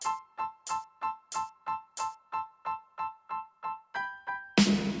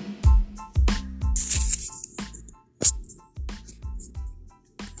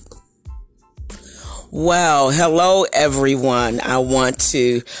Well, hello everyone. I want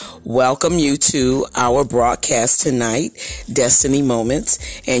to welcome you to our broadcast tonight, Destiny Moments.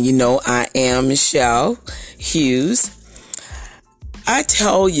 And you know, I am Michelle Hughes. I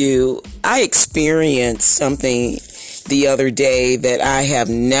tell you, I experienced something the other day that I have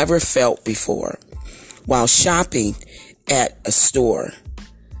never felt before while shopping at a store.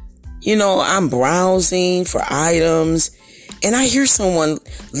 You know, I'm browsing for items and I hear someone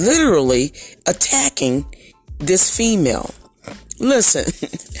literally attacking this female. Listen,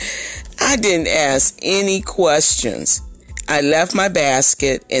 I didn't ask any questions. I left my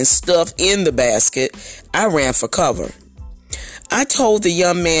basket and stuff in the basket. I ran for cover. I told the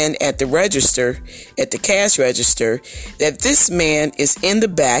young man at the register, at the cash register, that this man is in the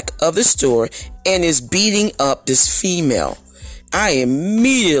back of the store and is beating up this female. I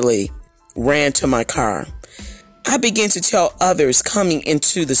immediately ran to my car. I began to tell others coming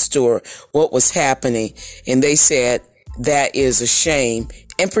into the store what was happening, and they said, "That is a shame,"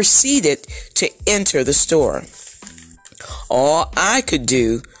 and proceeded to enter the store. All I could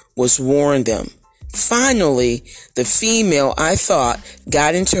do was warn them. Finally, the female, I thought,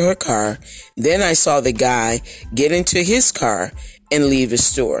 got into her car. Then I saw the guy get into his car and leave the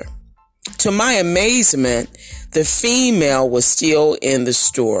store. To my amazement, the female was still in the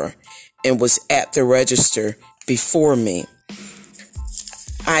store and was at the register before me.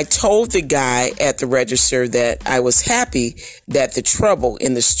 I told the guy at the register that I was happy that the trouble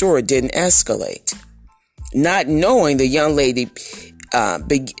in the store didn't escalate. Not knowing, the young lady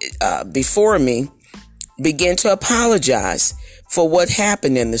before me began to apologize for what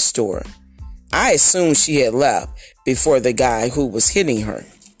happened in the store. I assumed she had left before the guy who was hitting her.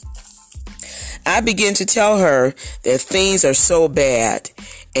 I began to tell her that things are so bad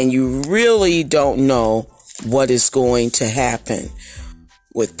and you really don't know what is going to happen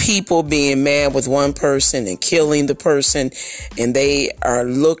with people being mad with one person and killing the person, and they are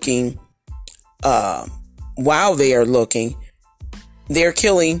looking, while they are looking, they're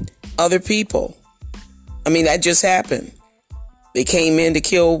killing other people. I mean, that just happened. They came in to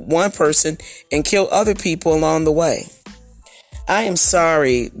kill one person and kill other people along the way. I am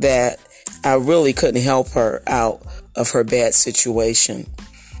sorry that I really couldn't help her out of her bad situation.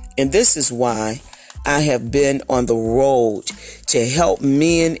 And this is why I have been on the road to help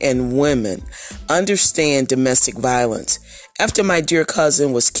men and women understand domestic violence. After my dear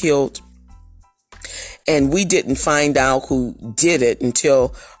cousin was killed, and we didn't find out who did it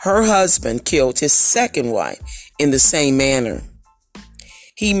until her husband killed his second wife in the same manner.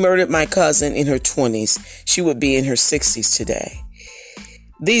 He murdered my cousin in her 20s. She would be in her 60s today.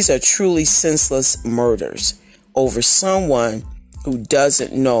 These are truly senseless murders over someone who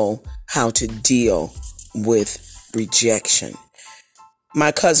doesn't know how to deal with rejection.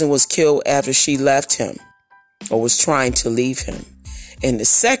 My cousin was killed after she left him or was trying to leave him. And the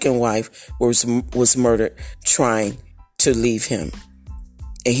second wife was murdered trying to leave him.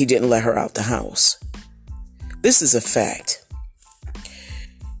 And he didn't let her out the house. This is a fact.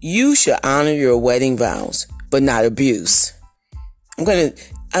 You should honor your wedding vows, but not abuse.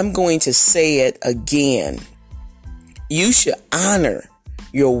 I'm going to say it again. You should honor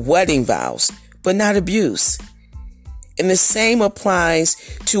your wedding vows, but not abuse. And the same applies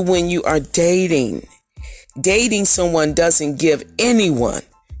to when you are dating. Dating someone doesn't give anyone,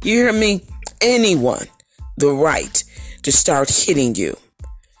 you hear me? Anyone, the right to start hitting you.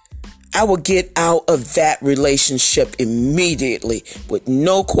 I will get out of that relationship immediately with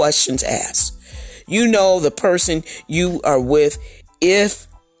no questions asked. You know the person you are with, if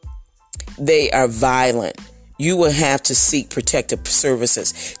they are violent, you will have to seek protective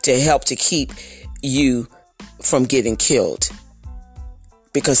services to help to keep you from getting killed.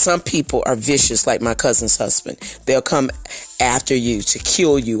 Because some people are vicious, like my cousin's husband. They'll come after you to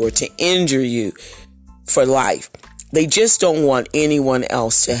kill you or to injure you for life. They just don't want anyone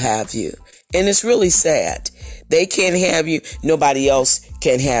else to have you. And it's really sad. They can't have you. Nobody else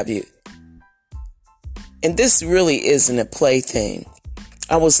can have you. And this really isn't a plaything.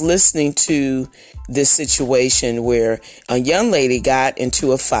 I was listening to this situation where a young lady got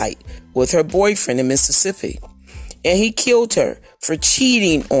into a fight with her boyfriend in Mississippi, and he killed her for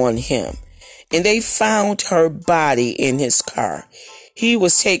cheating on him. And they found her body in his car. He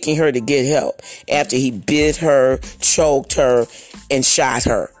was taking her to get help after he bit her, choked her, and shot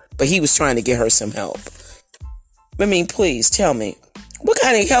her. But he was trying to get her some help. I mean, please tell me, what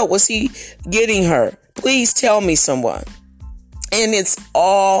kind of help was he getting her? Please tell me, someone. And it's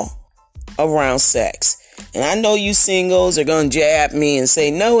all around sex. And I know you singles are going to jab me and say,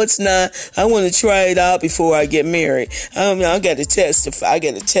 no, it's not. I want to try it out before I get married. I got to testify. I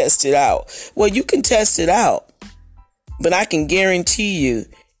got to test it out. Well, you can test it out, but I can guarantee you,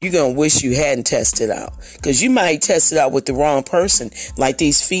 you're going to wish you hadn't tested out, because you might test it out with the wrong person, like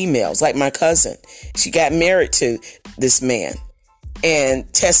these females, like my cousin. She got married to this man,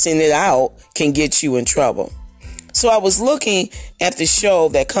 and testing it out can get you in trouble. So I was looking at the show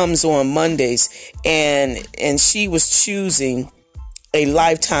that comes on Mondays, and she was choosing a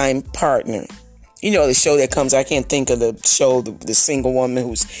lifetime partner. You know, the show that comes, I can't think of the show, the single woman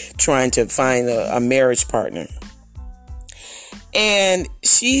who's trying to find a marriage partner. And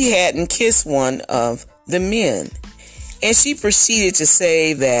she hadn't kissed one of the men. And she proceeded to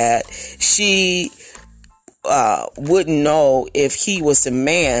say that she wouldn't know if he was the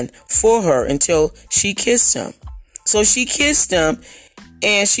man for her until she kissed him. So she kissed him,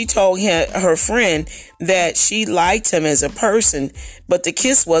 and she told her friend that she liked him as a person, but the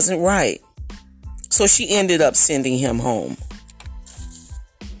kiss wasn't right. So she ended up sending him home.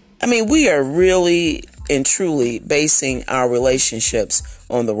 I mean, we are really and truly basing our relationships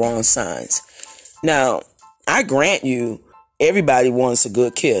on the wrong signs. Now, I grant you, everybody wants a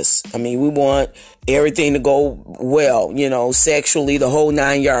good kiss. I mean, we want everything to go well, you know, sexually, the whole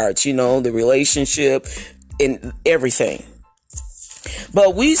 9 yards, you know, the relationship and everything.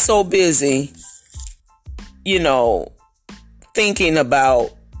 But we so busy, you know, thinking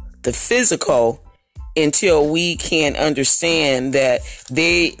about the physical until we can't understand that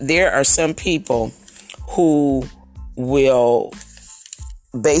there are some people who will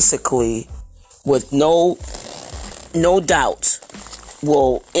basically, with no doubt,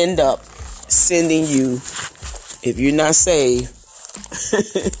 will end up sending you, if you're not saved,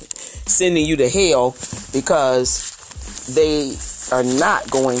 sending you to hell, because they are not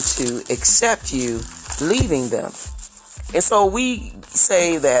going to accept you leaving them. And so we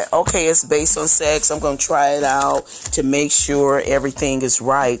say that, okay, it's based on sex. I'm going to try it out to make sure everything is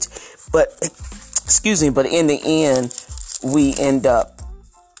right. But in the end, we end up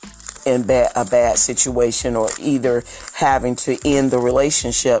in a bad situation, or either having to end the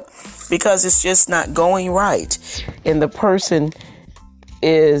relationship because it's just not going right. And the person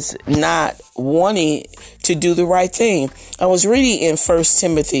is not wanting to do the right thing. I was reading in 1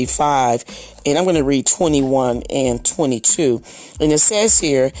 Timothy 5, and I'm going to read 21 and 22. And it says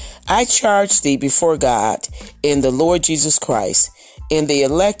here, I charge thee before God and the Lord Jesus Christ and the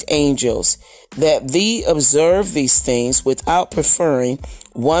elect angels, that thee observe these things without preferring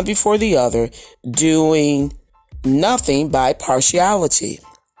one before the other, doing nothing by partiality.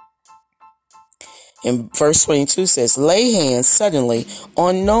 And verse 22 says, lay hands suddenly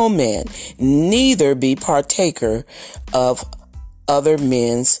on no man, neither be partaker of other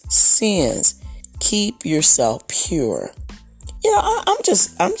men's sins. Keep yourself pure. You know,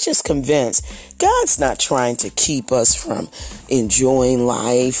 I'm just convinced God's not trying to keep us from enjoying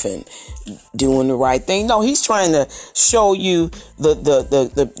life and doing the right thing. No, he's trying to show you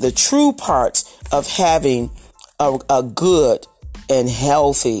the true parts of having a good and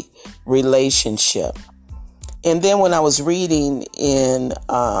healthy relationship. And then when I was reading in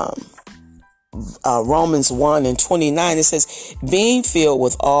Romans 1 and 29, it says, being filled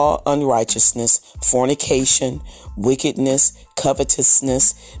with all unrighteousness, fornication, wickedness,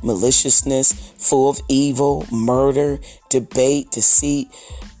 covetousness, maliciousness, full of evil, murder, debate, deceit,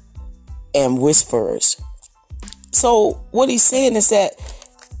 and whisperers. So what he's saying is that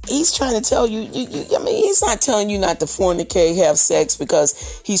he's trying to tell you, he's not telling you not to fornicate, have sex,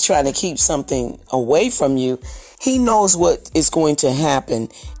 because he's trying to keep something away from you. He knows what is going to happen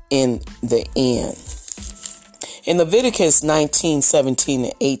in the end. In Leviticus 19, 17,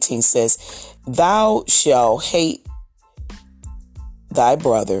 and 18 says, thou shalt hate thy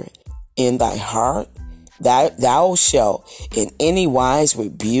brother in thy heart. Thou shalt in any wise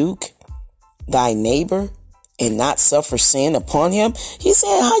rebuke thy neighbor and not suffer sin upon him. He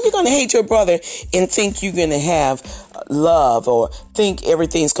said, how you going to hate your brother and think you're going to have love, or think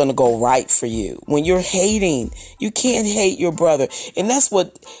everything's going to go right for you? When you're hating, you can't hate your brother. And that's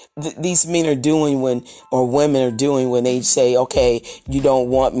what these men are doing or women are doing when they say, okay, you don't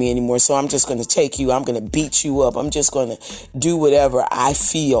want me anymore, so I'm just going to take you. I'm going to beat you up. I'm just going to do whatever I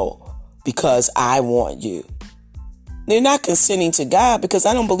feel because I want you. They're not consenting to God, because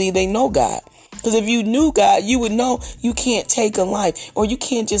I don't believe they know God. Because if you knew God, you would know you can't take a life, or you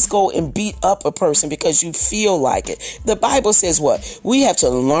can't just go and beat up a person because you feel like it. The Bible says what? We have to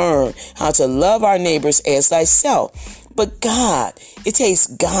learn how to love our neighbors as thyself. But God, it takes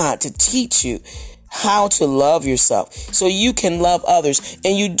God to teach you how to love yourself so you can love others.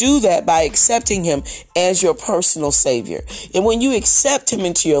 And you do that by accepting him as your personal savior. And when you accept him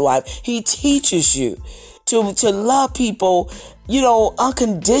into your life, he teaches you to love people,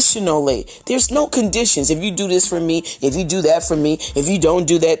 unconditionally. There's no conditions. If you do this for me, if you do that for me, if you don't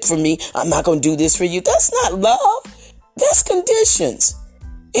do that for me, I'm not going to do this for you. That's not love. That's conditions.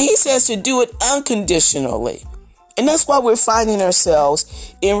 And he says to do it unconditionally. And that's why we're finding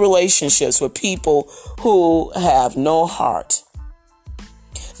ourselves in relationships with people who have no heart.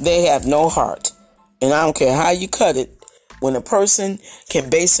 They have no heart. And I don't care how you cut it. When a person can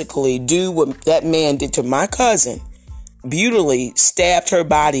basically do what that man did to my cousin, brutally stabbed her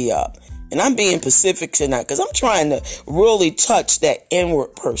body up. And I'm being specific tonight because I'm trying to really touch that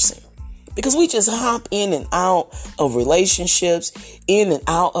inward person. Because we just hop in and out of relationships, in and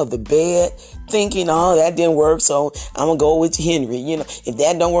out of the bed, thinking, oh, that didn't work, so I'm going to go with Henry. If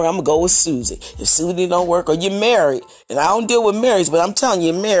that don't work, I'm going to go with Susie. If Susie don't work, or you're married. And I don't deal with marriage, but I'm telling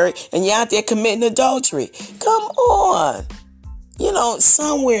you, you're married and you're out there committing adultery. Come on.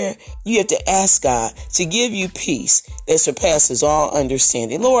 Somewhere you have to ask God to give you peace that surpasses all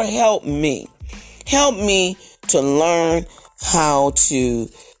understanding. Lord, help me. Help me to learn how to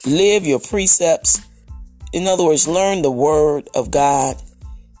live your precepts. In other words, learn the word of God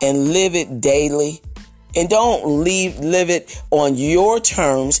and live it daily. And don't live it on your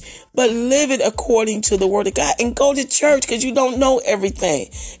terms, but live it according to the word of God. And go to church because you don't know everything.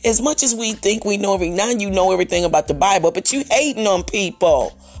 As much as we think we know everything, now you know everything about the Bible, but you hating on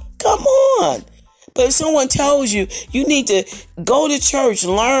people. Come on. But if someone tells you, you need to go to church,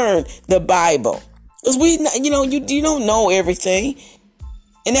 learn the Bible. Because you don't know everything.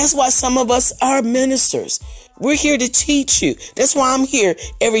 And that's why some of us are ministers. We're here to teach you. That's why I'm here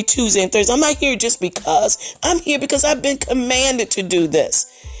every Tuesday and Thursday. I'm not here just because. I'm here because I've been commanded to do this.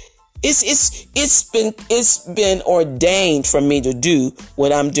 It's been ordained for me to do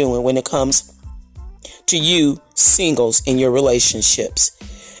what I'm doing when it comes to you singles in your relationships.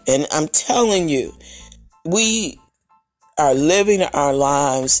 And I'm telling you, we are living our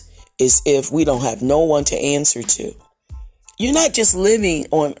lives as if we don't have no one to answer to. You're not just living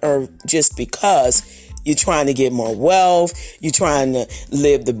on earth just because you're trying to get more wealth. You're trying to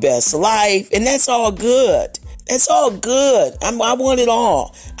live the best life. And that's all good. That's all good. I want it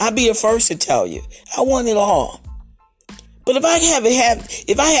all. I'll be the first to tell you. I want it all. But if I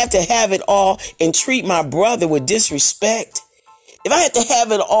have to have it all and treat my brother with disrespect, if I have to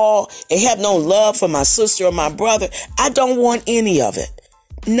have it all and have no love for my sister or my brother, I don't want any of it.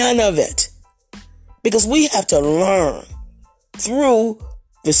 None of it. Because we have to learn through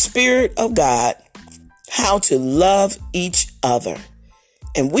the Spirit of God how to love each other.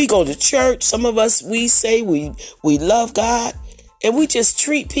 And we go to church. Some of us, we say we love God, and we just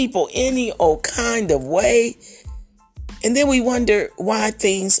treat people any old kind of way. And then we wonder why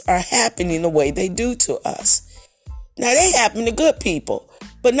things are happening the way they do to us. Now, they happen to good people,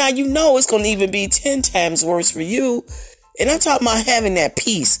 but now it's going to even be 10 times worse for you. And I'm talking about having that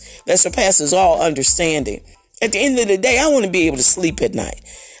peace that surpasses all understanding. At the end of the day, I want to be able to sleep at night.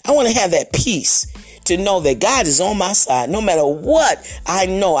 I want to have that peace to know that God is on my side. No matter what, I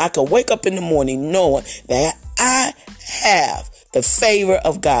know I can wake up in the morning knowing that I have the favor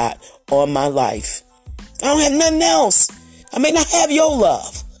of God on my life. I don't have nothing else. I may not have your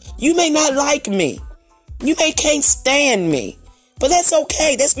love. You may not like me. You can't stand me. But that's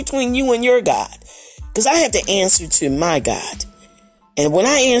okay. That's between you and your God. Because I have to answer to my God. And when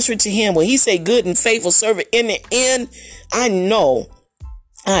I answer to him, when he say good and faithful servant, in the end, I know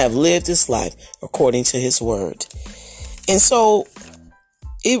I have lived this life according to his word. And so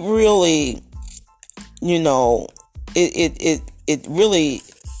it really, it really,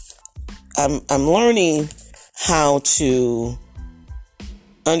 I'm learning how to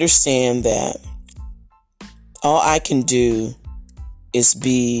understand that all I can do is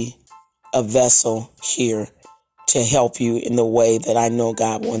be a vessel here to help you in the way that I know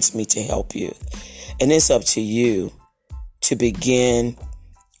God wants me to help you. And it's up to you to begin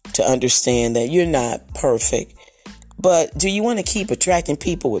to understand that you're not perfect. But do you want to keep attracting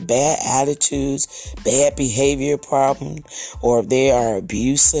people with bad attitudes, bad behavior problem, or if they are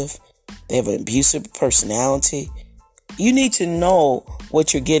abusive, they have an abusive personality? You need to know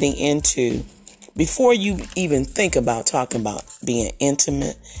what you're getting into before you even think about talking about being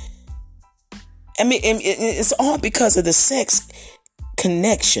intimate. I mean, it's all because of the sex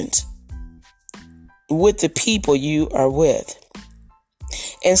connections with the people you are with.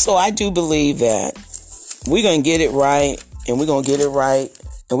 And so I do believe that we're going to get it right, and we're going to get it right,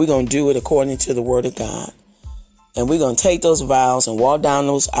 and we're going to do it according to the word of God. And we're going to take those vows and walk down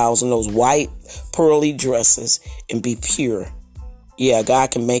those aisles in those white, pearly dresses and be pure. Yeah,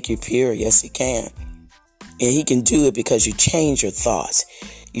 God can make you pure. Yes, he can. And he can do it because you change your thoughts.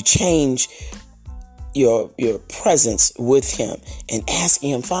 You change your presence with him and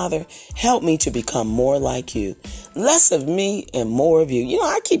asking him, Father, help me to become more like you. Less of me and more of you. You know,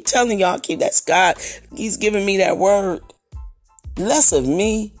 I keep telling y'all, that's God. He's giving me that word. Less of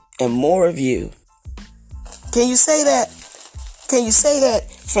me and more of you. Can you say that? Can you say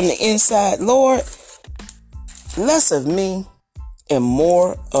that from the inside? Lord, less of me and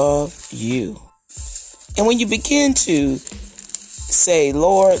more of you. And when you begin to say,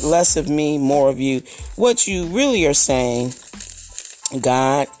 Lord, less of me, more of you, what you really are saying,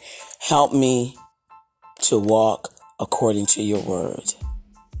 God, help me to walk according to your word.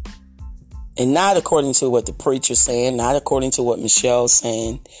 And not according to what the preacher's saying, not according to what Michelle's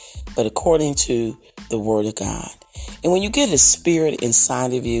saying, but according to the word of God. And when you get a spirit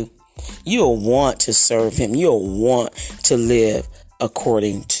inside of you, you'll want to serve him. You'll want to live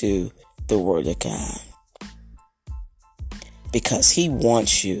according to the word of God. Because he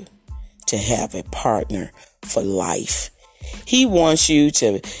wants you to have a partner for life. He wants you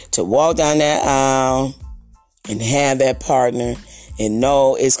to walk down that aisle and have that partner and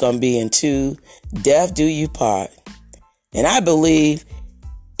know it's going to be until death do you part. And I believe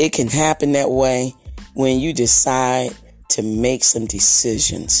it can happen that way when you decide to make some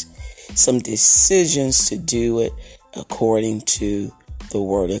decisions to do it according to the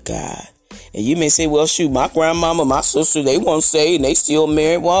word of God. And you may say, well, shoot, my grandmama, my sister, they won't say and they still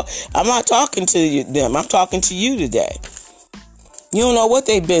married. Well, I'm not talking to them. I'm talking to you today. You don't know what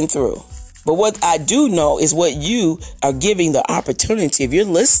they've been through. But what I do know is what you are giving the opportunity. If you're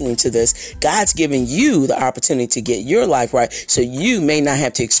listening to this, God's giving you the opportunity to get your life right. So you may not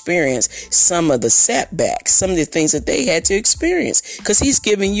have to experience some of the setbacks, some of the things that they had to experience, because he's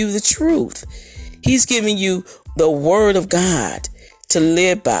giving you the truth. He's giving you the word of God to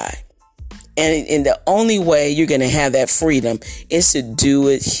live by. And the only way you're going to have that freedom is to do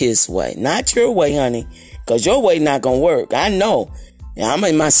it his way. Not your way, honey, because your way not going to work. I know. I'm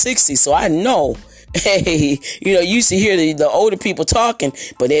in my 60s, so I know. Hey, you used to hear the older people talking,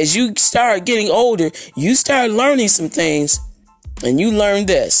 but as you start getting older, you start learning some things, and you learn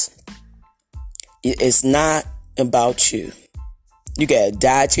this. It's not about you. You got to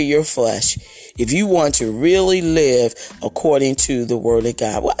die to your flesh if you want to really live according to the word of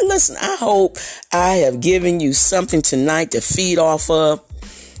God. Well, listen, I hope I have given you something tonight to feed off of.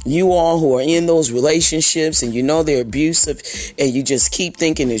 You all who are in those relationships and you know they're abusive and you just keep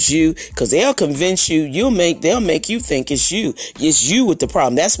thinking it's you, because they'll convince you, they'll make you think it's you. It's you with the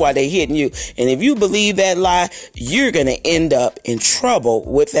problem. That's why they're hitting you. And if you believe that lie, you're going to end up in trouble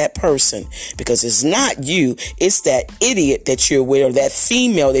with that person, because it's not you. It's that idiot that you're with, or that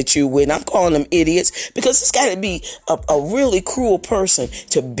female that you're with. And I'm calling them idiots because it's got to be a really cruel person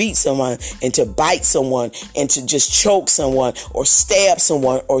to beat someone and to bite someone and to just choke someone or stab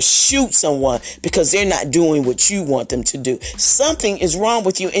someone or shoot someone because they're not doing what you want them to do. Something is wrong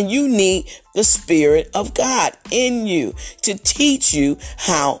with you, and you need the Spirit of God in you to teach you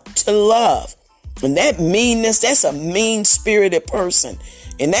how to love. And that meanness, that's a mean-spirited person.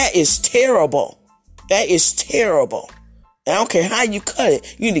 And that is terrible. That is terrible. I don't care how you cut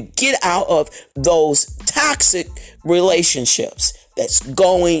it. You need to get out of those toxic relationships that's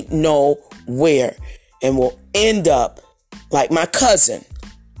going nowhere and will end up like my cousin.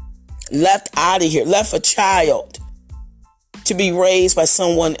 Left out of here, left a child to be raised by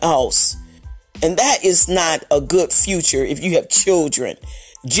someone else. And that is not a good future if you have children,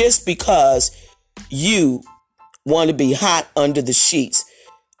 just because you want to be hot under the sheets.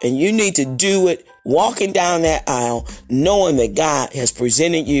 And you need to do it walking down that aisle, knowing that God has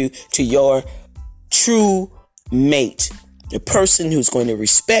presented you to your true mate. The person who's going to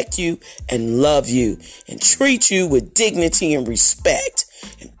respect you and love you and treat you with dignity and respect.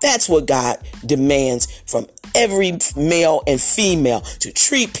 And that's what God demands from every male and female, to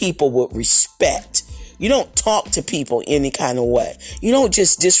treat people with respect. You don't talk to people any kind of way. You don't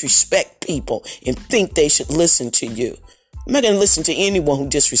just disrespect people and think they should listen to you. I'm not going to listen to anyone who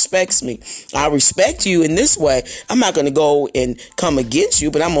disrespects me. I respect you in this way. I'm not going to go and come against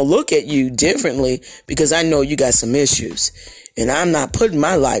you, but I'm going to look at you differently because I know you got some issues. And I'm not putting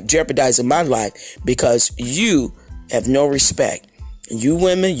my life, jeopardizing my life, because you have no respect. And you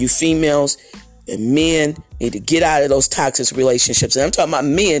women, you females, and men need to get out of those toxic relationships. And I'm talking about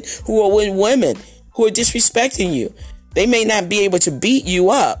men who are with women who are disrespecting you. They may not be able to beat you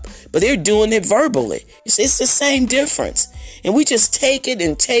up, but they're doing it verbally. It's the same difference. And we just take it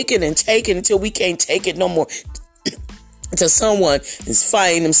and take it and take it until we can't take it no more. to someone is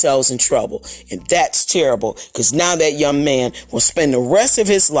finding themselves in trouble. And that's terrible, because now that young man will spend the rest of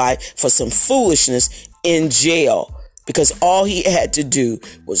his life for some foolishness in jail, because all he had to do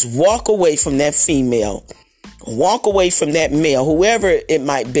was walk away from that female, walk away from that male, whoever it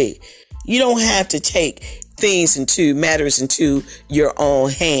might be. You don't have to take matters into your own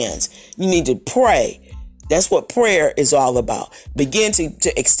hands. You need to pray. That's what prayer is all about. Begin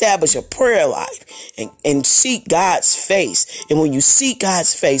to establish a prayer life and seek God's face. And when you seek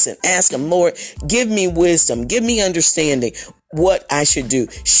God's face and ask him, Lord, give me wisdom, give me understanding what I should do.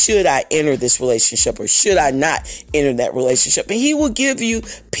 Should I enter this relationship or should I not enter that relationship? And he will give you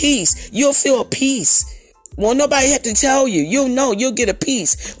peace. You'll feel peace. Well, nobody have to tell you. You'll know. You'll get a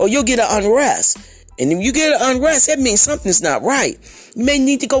peace, or you'll get an unrest. And if you get an unrest, that means something's not right. You may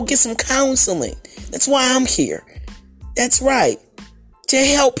need to go get some counseling. That's why I'm here. That's right. To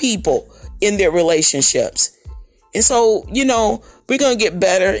help people in their relationships. And so, we're going to get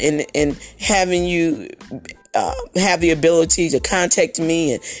better in having you have the ability to contact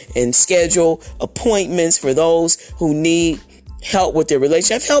me and schedule appointments for those who need help with their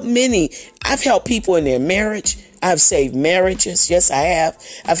relationship. I've helped people in their marriage. I've saved marriages. Yes, I have.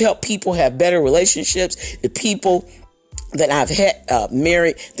 I've helped people have better relationships. The people that I've had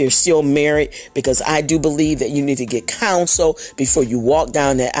married, they're still married, because I do believe that you need to get counsel before you walk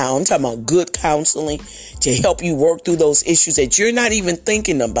down that aisle. I'm talking about good counseling to help you work through those issues that you're not even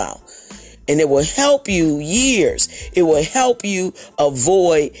thinking about. And it will help you years. It will help you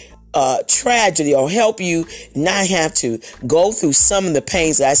avoid tragedy, or help you not have to go through some of the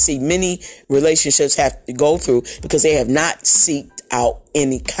pains that I see many relationships have to go through, because they have not seeked out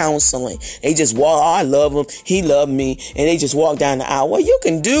any counseling. They just walk, I love him, he loved me, and they just walk down the aisle. Well, you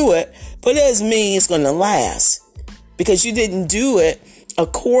can do it, but it doesn't mean it's going to last, because you didn't do it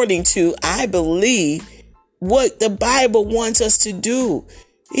according to, I believe, what the Bible wants us to do.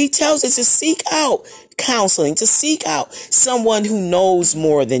 He tells us to seek out counseling, to seek out someone who knows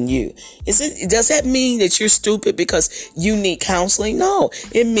more than you. Does that mean that you're stupid because you need counseling? No,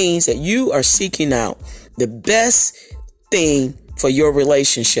 it means that you are seeking out the best thing for your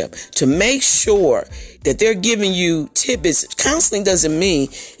relationship, to make sure that they're giving you tidbits. Counseling doesn't mean,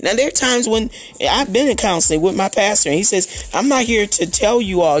 now there are times when I've been in counseling with my pastor, and he says, I'm not here to tell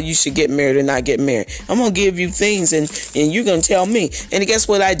you all you should get married or not get married. I'm going to give you things and you're going to tell me. And guess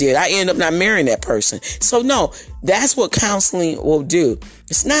what I did? I ended up not marrying that person. So no, that's what counseling will do.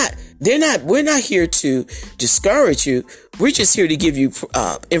 We're not here to discourage you. We're just here to give you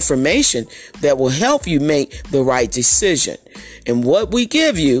information that will help you make the right decision. And what we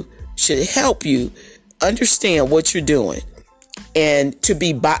give you should help you understand what you're doing and to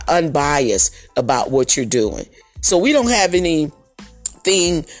be unbiased about what you're doing. So we don't have anything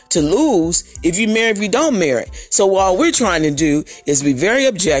to lose if you marry, if you don't marry. So all we're trying to do is be very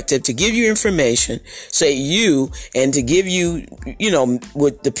objective, to give you information, and to give you,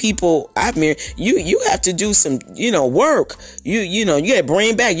 with the people I've married, you have to do some, work. You got to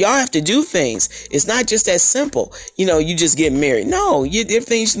bring back. Y'all have to do things. It's not just that simple. You just get married. No, there are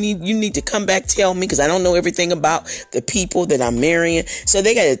things you need to come back, tell me, because I don't know everything about the people that I'm marrying. So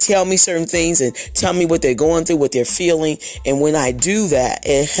they got to tell me certain things and tell me what they're going through, what they're feeling. And when I do that,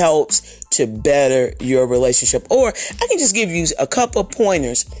 it helps to better your relationship. Or I can just give you a couple of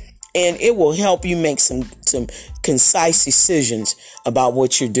pointers, and it will help you make some concise decisions about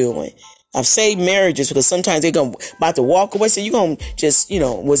what you're doing. I've saved marriages because sometimes they're about to walk away. So you're going to just,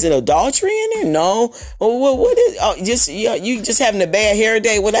 was it adultery in there? No. Well, what is, you just having a bad hair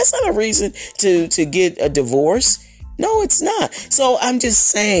day? Well, that's not a reason to get a divorce. No, it's not. So I'm just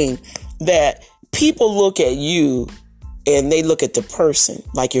saying that people look at you and they look at the person,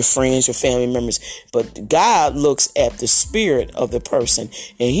 like your friends, your family members. But God looks at the spirit of the person,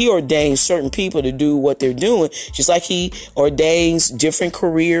 and he ordains certain people to do what they're doing. Just like he ordains different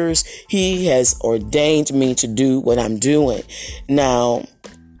careers, he has ordained me to do what I'm doing. Now,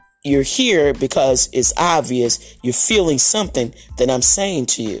 you're here because it's obvious you're feeling something that I'm saying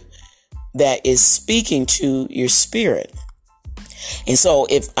to you that is speaking to your spirit. And so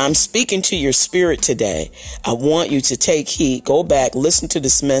if I'm speaking to your spirit today, I want you to take heed, go back, listen to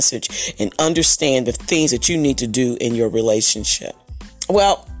this message, and understand the things that you need to do in your relationship.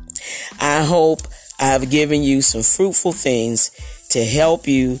 Well, I hope I've given you some fruitful things to help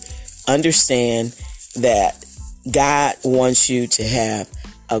you understand that God wants you to have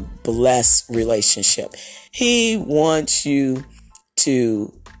a blessed relationship. He wants you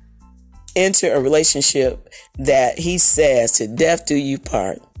to enter a relationship that he says, to death do you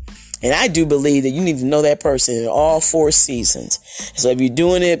part. And I do believe that you need to know that person in all 4 seasons. So if you're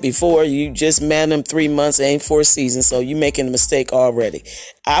doing it before you just met them 3 months, it ain't 4 seasons. So you're making a mistake already.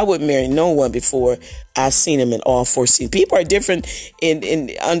 I would marry no one before I've seen them in all 4 seasons. People are different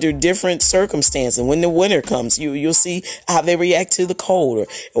in under different circumstances. When the winter comes, you'll see how they react to the cold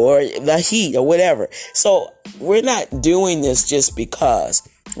or the heat or whatever. So we're not doing this just because.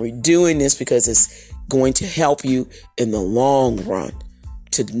 We're doing this because it's going to help you in the long run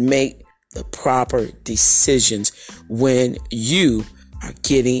to make the proper decisions when you are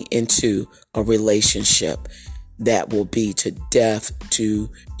getting into a relationship that will be to death to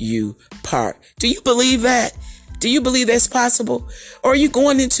you part. Do you believe that? Do you believe that's possible? Or are you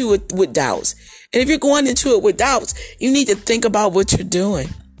going into it with doubts? And if you're going into it with doubts, you need to think about what you're doing.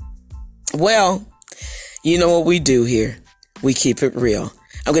 Well, you know what we do here. We keep it real.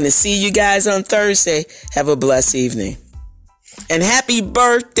 I'm going to see you guys on Thursday. Have a blessed evening. And happy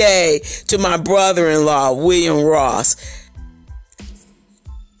birthday to my brother-in-law, William Ross.